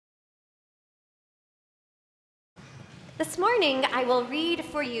This morning, I will read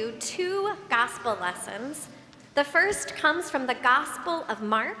for you two gospel lessons. The first comes from the Gospel of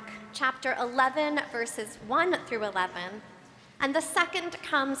Mark, chapter 11, verses 1 through 11, and the second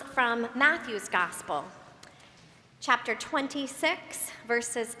comes from Matthew's Gospel, chapter 26,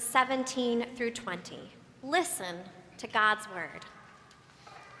 verses 17 through 20. Listen to God's word.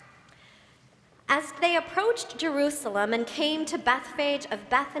 As they approached Jerusalem and came to Bethphage of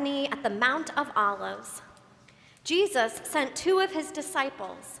Bethany at the Mount of Olives, Jesus sent two of his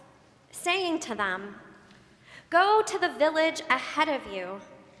disciples, saying to them, "Go to the village ahead of you,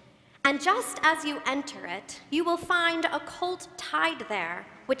 and just as you enter it, you will find a colt tied there,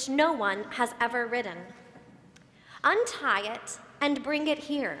 which no one has ever ridden. Untie it and bring it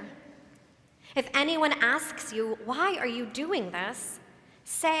here. If anyone asks you, 'Why are you doing this?'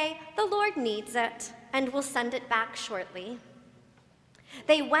 say, 'The Lord needs it, and will send it back shortly.'"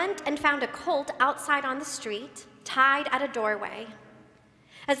 They went and found a colt outside on the street, tied at a doorway.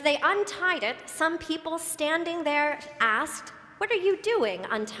 As they untied it, some people standing there asked, "What are you doing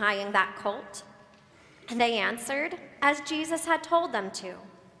untying that colt?" And they answered, as Jesus had told them to,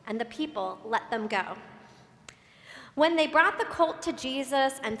 and the people let them go. When they brought the colt to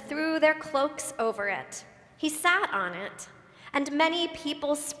Jesus and threw their cloaks over it, he sat on it, and many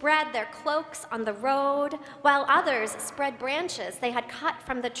people spread their cloaks on the road, while others spread branches they had cut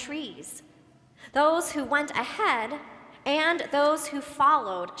from the trees. Those who went ahead and those who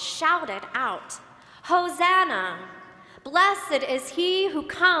followed shouted out, "Hosanna! Blessed is he who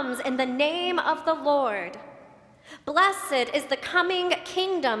comes in the name of the Lord. Blessed is the coming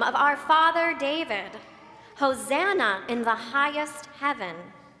kingdom of our father David. Hosanna in the highest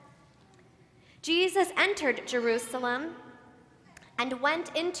heaven." Jesus entered Jerusalem and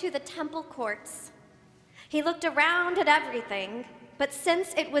went into the temple courts. He looked around at everything, but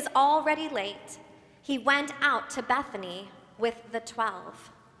since it was already late, he went out to Bethany with the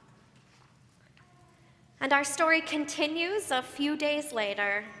 12. And our story continues a few days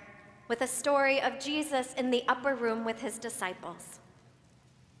later with a story of Jesus in the upper room with his disciples.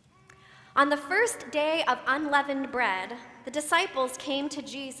 On the first day of unleavened bread, the disciples came to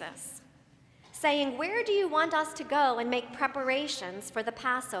Jesus, saying, "Where do you want us to go and make preparations for the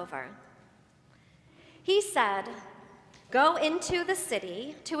Passover?" He said, "Go into the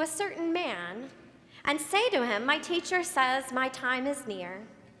city to a certain man and say to him, 'My teacher says my time is near.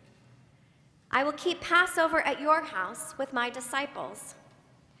 I will keep Passover at your house with my disciples.'"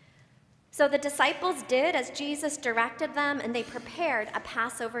 So the disciples did as Jesus directed them, and they prepared a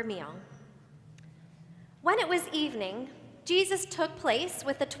Passover meal. When it was evening, Jesus took place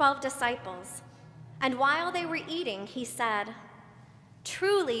with the 12 disciples, and while they were eating, he said,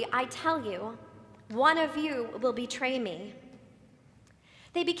 "Truly, I tell you, one of you will betray me."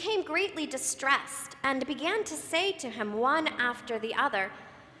 They became greatly distressed and began to say to him one after the other,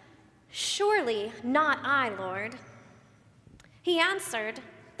 "Surely not I, Lord." He answered,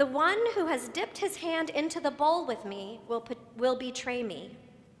 "The one who has dipped his hand into the bowl with me will betray me.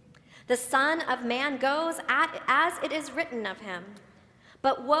 The Son of Man goes as it is written of him,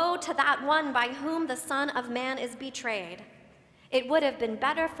 but woe to that one by whom the Son of Man is betrayed. It would have been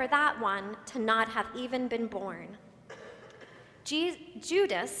better for that one to not have even been born."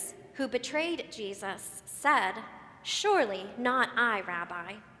 Judas, who betrayed Jesus, said, "Surely not I,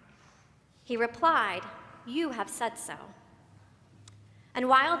 Rabbi." He replied, "You have said so." And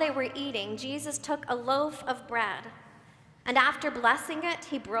while they were eating, Jesus took a loaf of bread, and after blessing it,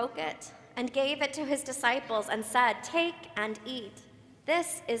 he broke it and gave it to his disciples and said, "Take and eat.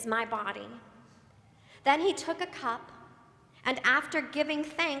 This is my body." Then he took a cup, and after giving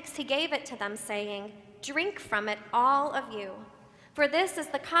thanks, he gave it to them, saying, "Drink from it, all of you, for this is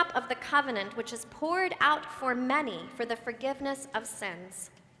the cup of the covenant, which is poured out for many for the forgiveness of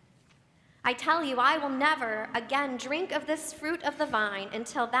sins. I tell you, I will never again drink of this fruit of the vine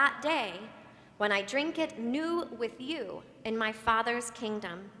until that day when I drink it new with you in my Father's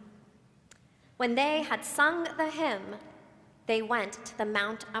kingdom." When they had sung the hymn, they went to the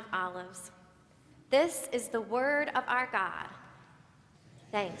Mount of Olives. This is the word of our God.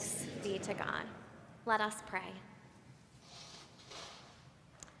 Thanks be to God. Let us pray.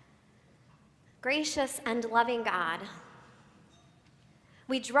 Gracious and loving God,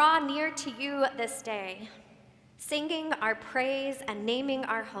 we draw near to you this day, singing our praise and naming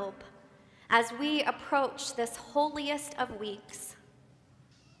our hope as we approach this holiest of weeks.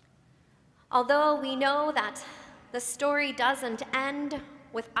 Although we know that the story doesn't end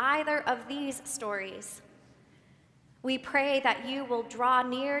with either of these stories, we pray that you will draw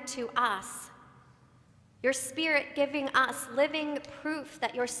near to us, your Spirit giving us living proof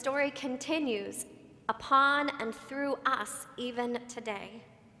that your story continues upon and through us even today.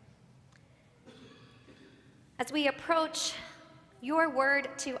 As we approach your word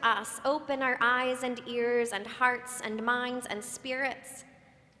to us, open our eyes and ears and hearts and minds and spirits,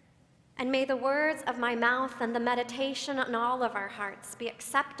 and may the words of my mouth and the meditation on all of our hearts be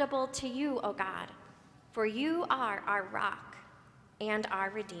acceptable to you, O God, for you are our rock and our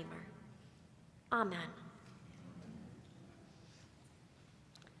Redeemer. Amen.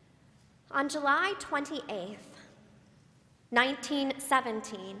 On July 28th,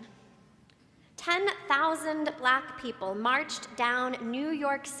 1917, 10,000 Black people marched down New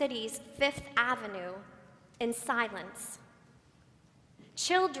York City's Fifth Avenue in silence.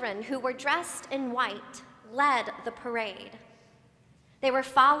 Children who were dressed in white led the parade. They were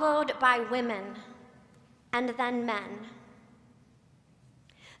followed by women and then men.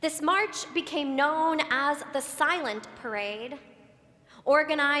 This march became known as the Silent Parade,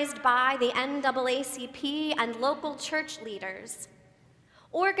 organized by the NAACP and local church leaders,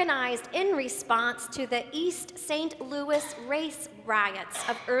 organized in response to the East St. Louis race riots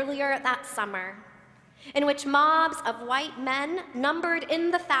of earlier that summer, in which mobs of white men, numbered in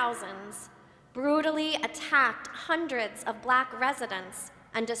the thousands, brutally attacked hundreds of Black residents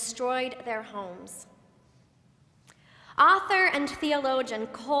and destroyed their homes. Author and theologian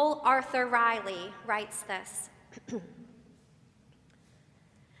Cole Arthur Riley writes this: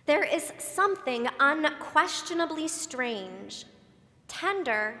 "There is something unquestionably strange,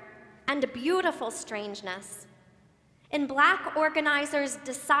 tender, and beautiful strangeness in Black organizers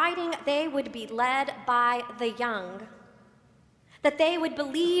deciding they would be led by the young, that they would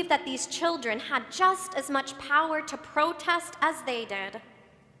believe that these children had just as much power to protest as they did.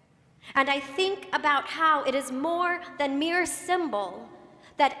 And I think about how it is more than mere symbol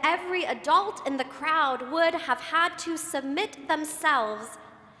that every adult in the crowd would have had to submit themselves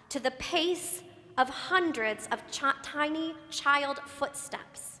to the pace of hundreds of tiny child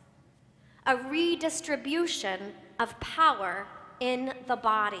footsteps, a redistribution of power in the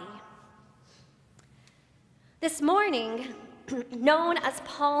body." This morning, known as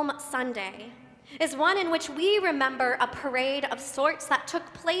Palm Sunday, is one in which we remember a parade of sorts that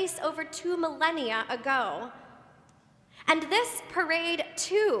took place over 2 millennia ago. And this parade,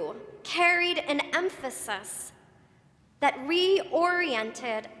 too, carried an emphasis that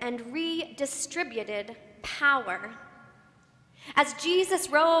reoriented and redistributed power. As Jesus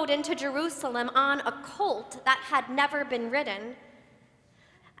rode into Jerusalem on a colt that had never been ridden,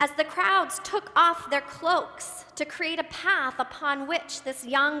 as the crowds took off their cloaks to create a path upon which this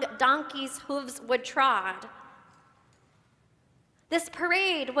young donkey's hooves would trod, this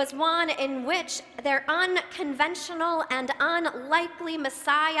parade was one in which their unconventional and unlikely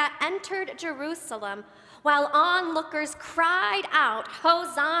Messiah entered Jerusalem while onlookers cried out,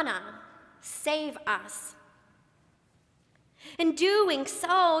 "Hosanna, save us." In doing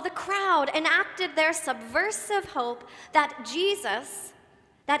so, the crowd enacted their subversive hope that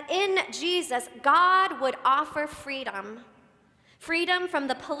in Jesus, God would offer freedom. Freedom from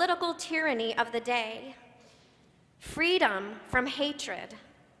the political tyranny of the day. Freedom from hatred.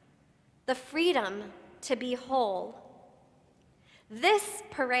 The freedom to be whole. This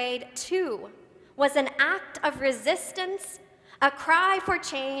parade, too, was an act of resistance, a cry for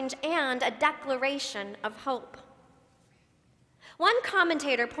change, and a declaration of hope. One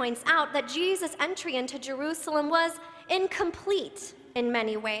commentator points out that Jesus' entry into Jerusalem was incomplete in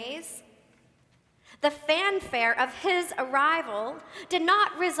many ways. The fanfare of his arrival did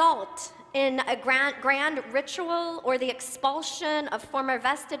not result in a grand ritual or the expulsion of former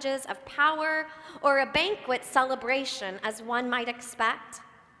vestiges of power or a banquet celebration as one might expect.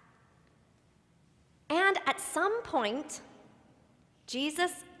 And at some point,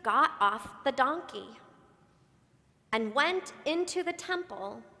 Jesus got off the donkey and went into the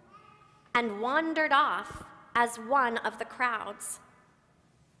temple and wandered off as one of the crowds.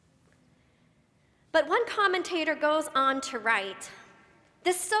 But one commentator goes on to write,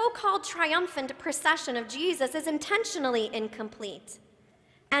 "This so-called triumphant procession of Jesus is intentionally incomplete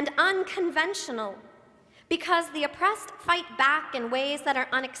and unconventional because the oppressed fight back in ways that are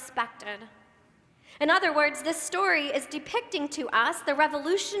unexpected. In other words, this story is depicting to us the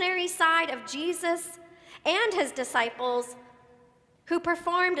revolutionary side of Jesus and his disciples who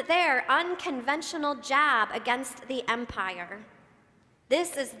performed their unconventional jab against the empire.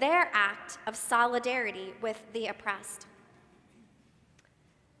 This is their act of solidarity with the oppressed."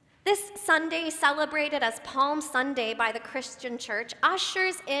 This Sunday, celebrated as Palm Sunday by the Christian Church,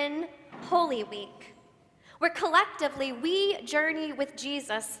 ushers in Holy Week, where collectively we journey with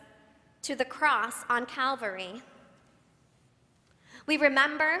Jesus to the cross on Calvary. We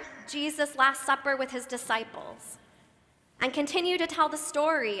remember Jesus' Last Supper with his disciples and continue to tell the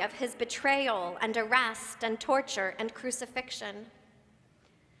story of his betrayal and arrest and torture and crucifixion.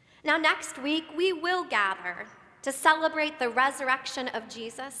 Now, next week, we will gather to celebrate the resurrection of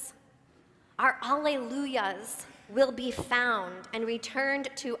Jesus. Our alleluias will be found and returned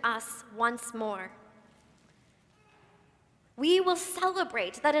to us once more. We will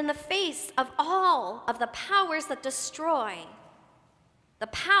celebrate that in the face of all of the powers that destroy, the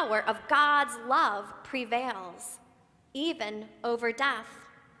power of God's love prevails, even over death.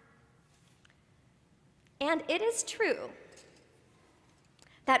 And it is true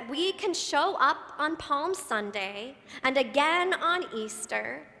that we can show up on Palm Sunday and again on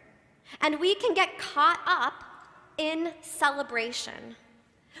Easter, and we can get caught up in celebration.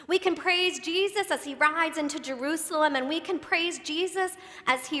 We can praise Jesus as he rides into Jerusalem, and we can praise Jesus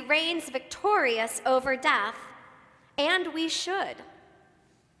as he reigns victorious over death, and we should.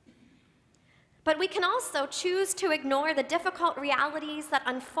 But we can also choose to ignore the difficult realities that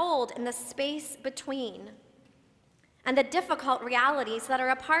unfold in the space between, and the difficult realities that are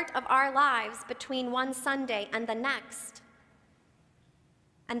a part of our lives between one Sunday and the next,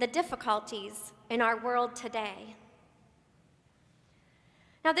 and the difficulties in our world today.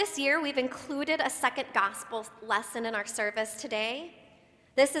 Now, this year, we've included a second gospel lesson in our service today.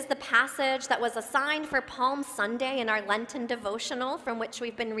 This is the passage that was assigned for Palm Sunday in our Lenten devotional from which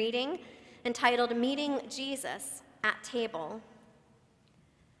we've been reading, entitled Meeting Jesus at Table.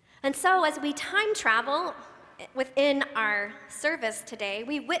 And so, as we time travel within our service today,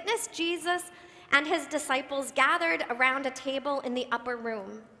 we witness Jesus and his disciples gathered around a table in the upper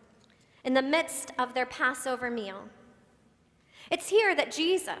room, in the midst of their Passover meal. It's here that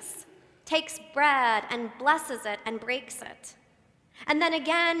Jesus takes bread and blesses it and breaks it. And then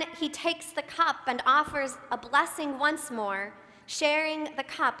again, he takes the cup and offers a blessing once more, sharing the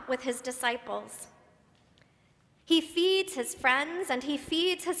cup with his disciples. He feeds his friends and he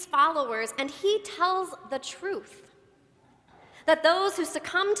feeds his followers, and he tells the truth, that those who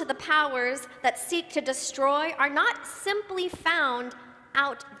succumb to the powers that seek to destroy are not simply found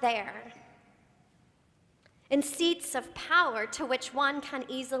out there, in seats of power to which one can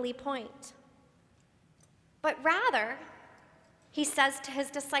easily point. But rather, he says to his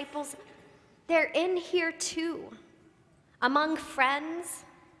disciples, they're in here too, among friends,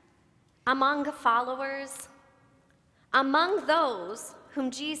 among followers, among those whom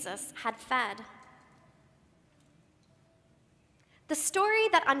Jesus had fed. The story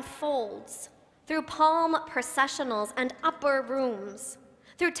that unfolds through palm processionals and upper rooms,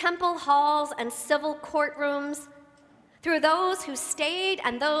 through temple halls and civil courtrooms, through those who stayed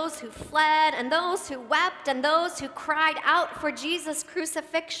and those who fled and those who wept and those who cried out for Jesus'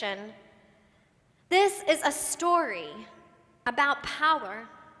 crucifixion. This is a story about power.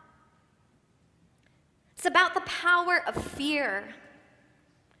 It's about the power of fear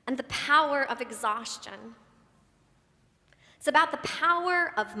and the power of exhaustion. It's about the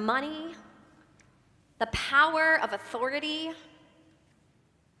power of money, the power of authority,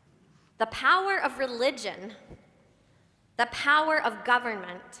 the power of religion, the power of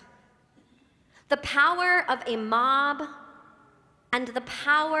government, the power of a mob, and the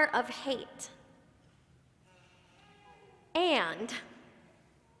power of hate. And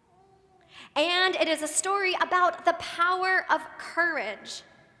it is a story about the power of courage,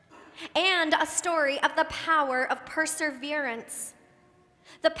 and a story of the power of perseverance,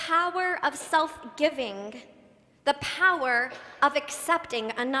 the power of self-giving, the power of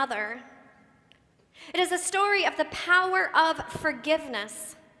accepting another. It is a story of the power of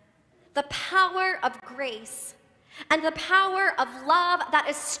forgiveness, the power of grace, and the power of love that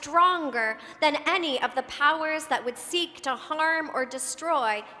is stronger than any of the powers that would seek to harm or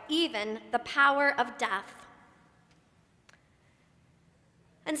destroy, even the power of death.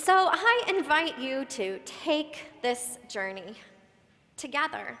 And so I invite you to take this journey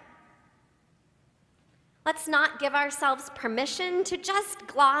together. Let's not give ourselves permission to just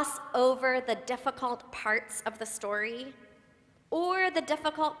gloss over the difficult parts of the story or the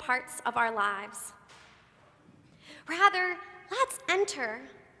difficult parts of our lives. Rather, let's enter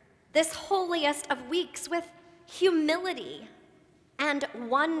this holiest of weeks with humility and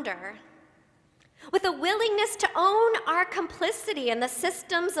wonder, with a willingness to own our complicity in the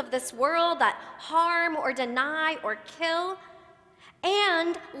systems of this world that harm or deny or kill,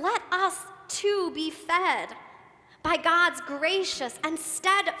 and let us too be fed by God's gracious and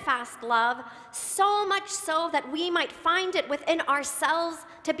steadfast love, so much so that we might find it within ourselves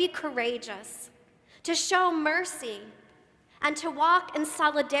to be courageous, to show mercy, and to walk in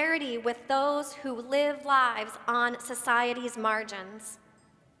solidarity with those who live lives on society's margins.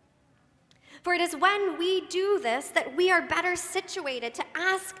 For it is when we do this that we are better situated to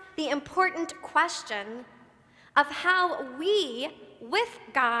ask the important question of how we, with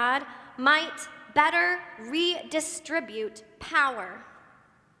God, might better redistribute power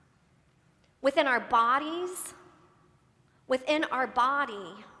within our bodies, within our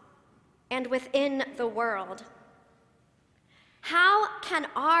body, and within the world. How can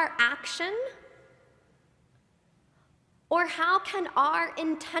our action, or how can our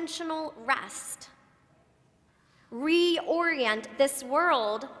intentional rest reorient this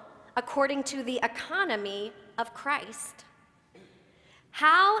world according to the economy of Christ?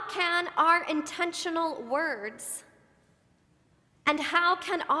 How can our intentional words and how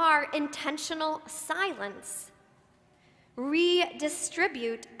can our intentional silence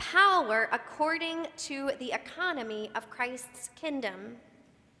redistribute power according to the economy of Christ's kingdom?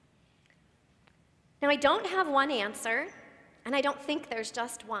 Now, I don't have one answer, and I don't think there's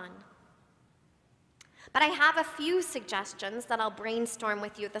just one. But I have a few suggestions that I'll brainstorm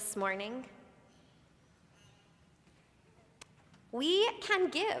with you this morning. We can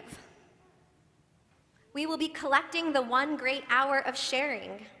give. We will be collecting the one great hour of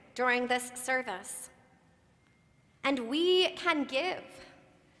sharing during this service. And we can give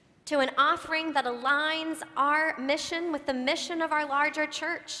to an offering that aligns our mission with the mission of our larger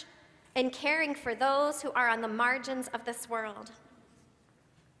church in caring for those who are on the margins of this world.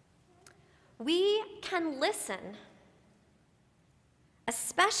 We can listen,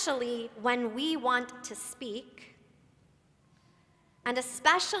 especially when we want to speak, and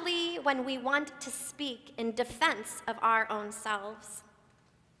especially when we want to speak in defense of our own selves.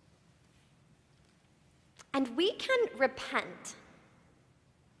 And we can repent.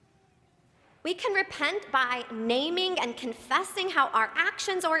 We can repent by naming and confessing how our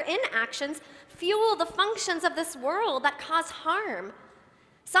actions or inactions fuel the functions of this world that cause harm,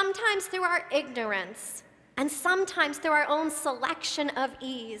 sometimes through our ignorance, and sometimes through our own selection of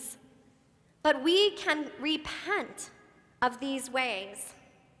ease. But we can repent of these ways.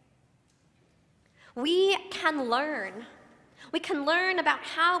 We can learn. We can learn about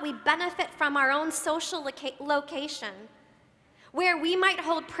how we benefit from our own social location, where we might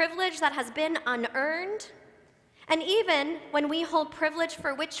hold privilege that has been unearned, and even when we hold privilege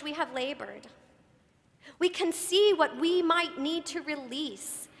for which we have labored. We can see what we might need to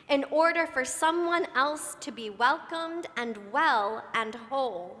release in order for someone else to be welcomed and well and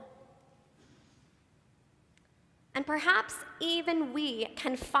whole. And perhaps even we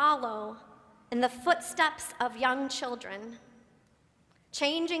can follow in the footsteps of young children,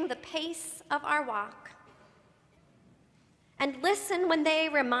 changing the pace of our walk, and listen when they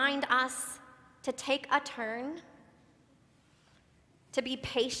remind us to take a turn, to be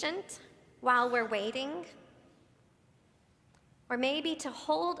patient while we're waiting, or maybe to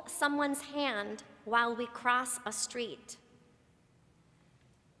hold someone's hand while we cross a street.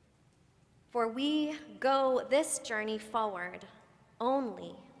 For we go this journey forward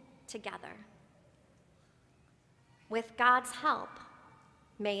only together. With God's help,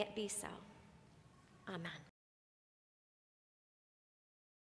 may it be so. Amen.